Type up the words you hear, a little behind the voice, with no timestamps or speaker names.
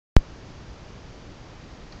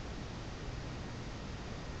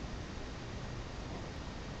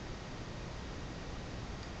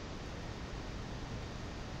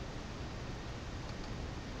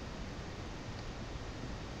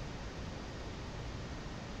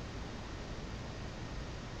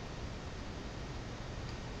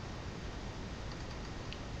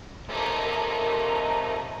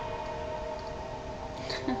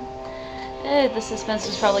The suspense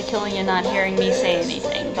is probably killing you not hearing me say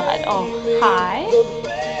anything, but oh, hi.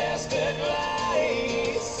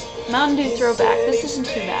 Mountain Dew throwback. This isn't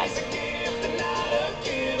too bad.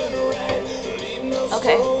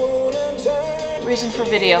 Okay. Reason for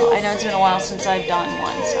video. I know it's been a while since I've done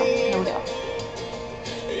one, so here we go.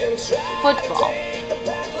 Football.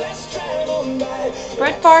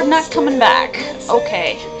 Brett Favre not coming back.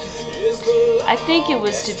 Okay. I think it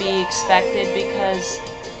was to be expected because,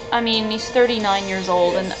 I mean, he's 39 years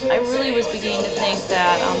old, and I really was beginning to think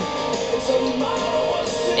that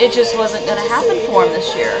it just wasn't going to happen for him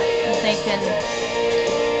this year. I'm thinking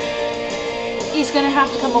he's going to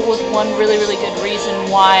have to come up with one really, really good reason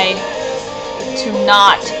why to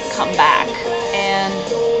not come back. And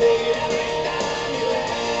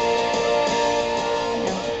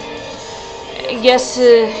I guess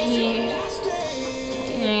he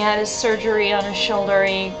had his surgery on his shoulder,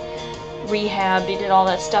 he rehabbed, he did all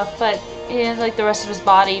that stuff, but like the rest of his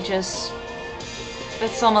body just,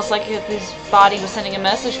 it's almost like his body was sending a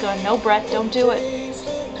message going, no, Brett, don't do it.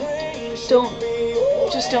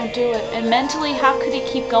 Just don't do it. And mentally, how could he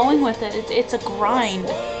keep going with it? It's a grind.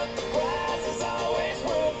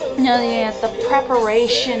 You know, the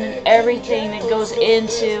preparation and everything that goes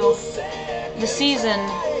into the season,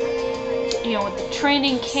 you know, with the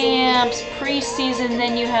training camps, preseason,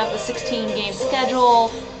 then you have the 16-game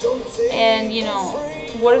schedule, and, you know,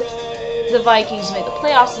 what if the Vikings made the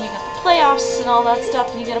playoffs, and you got the playoffs and all that stuff,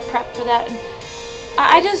 and you got to prep for that, and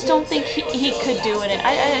I just don't think he could do it.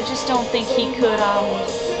 I just don't think he could, I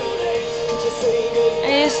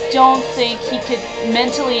just don't think he could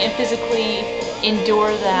mentally and physically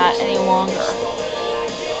endure that any longer.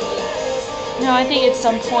 You know, I think at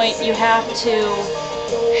some point you have to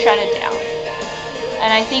shut it down.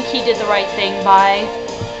 And I think he did the right thing by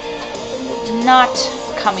not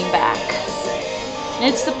coming back. And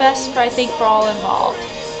it's the best, I think, for all involved.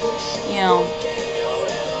 You know,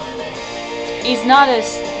 he's not a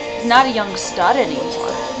young stud anymore.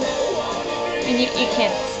 I mean, you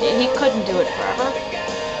can't, he couldn't do it forever.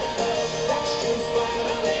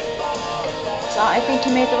 So I think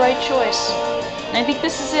he made the right choice. And I think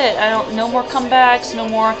this is it. No more comebacks, no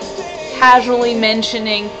more casually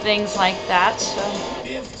mentioning things like that.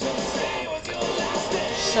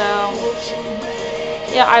 So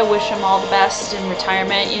yeah, I wish him all the best in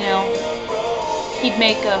retirement. You know, he'd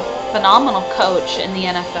make a phenomenal coach in the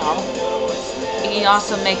NFL. He'd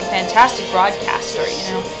also make a fantastic broadcaster,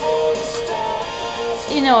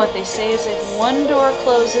 You know what they say is like one door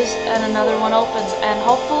closes and another one opens, and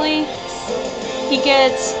hopefully he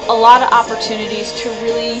gets a lot of opportunities to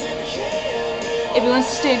really, if he wants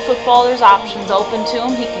to stay in football, there's options open to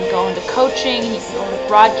him. He can go into coaching, he can go into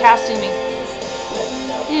broadcasting,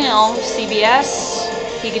 you know, CBS,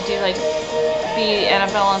 he could do like, be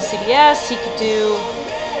NFL on CBS, he could do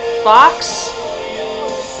Fox,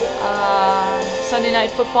 Sunday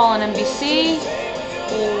Night Football on NBC,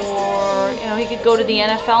 or, you know, he could go to the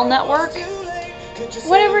NFL Network.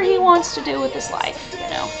 Whatever he wants to do with his life, you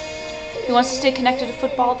know. If he wants to stay connected to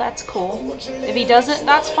football, that's cool. If he doesn't,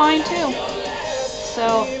 that's fine too.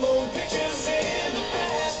 So,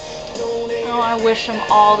 oh, I wish him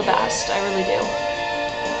all the best. I really do.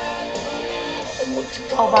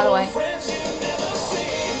 Oh, by the way,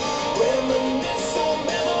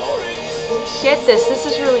 get this. This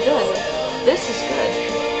is really good. This is good.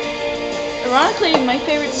 Ironically, my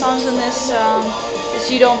favorite songs in this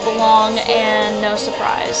is You Don't Belong and No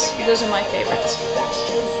Surprise. Those are my favorites.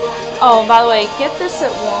 Oh, by the way, get this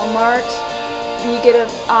at Walmart. You get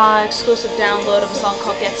an exclusive download of a song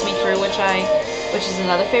called Gets Me Through, which is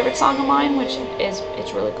another favorite song of mine,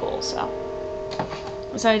 it's really cool. So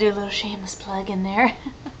I do a little shameless plug in there.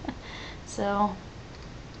 So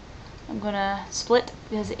I'm gonna split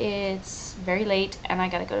because it's very late and I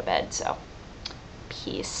gotta go to bed. So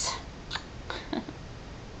peace.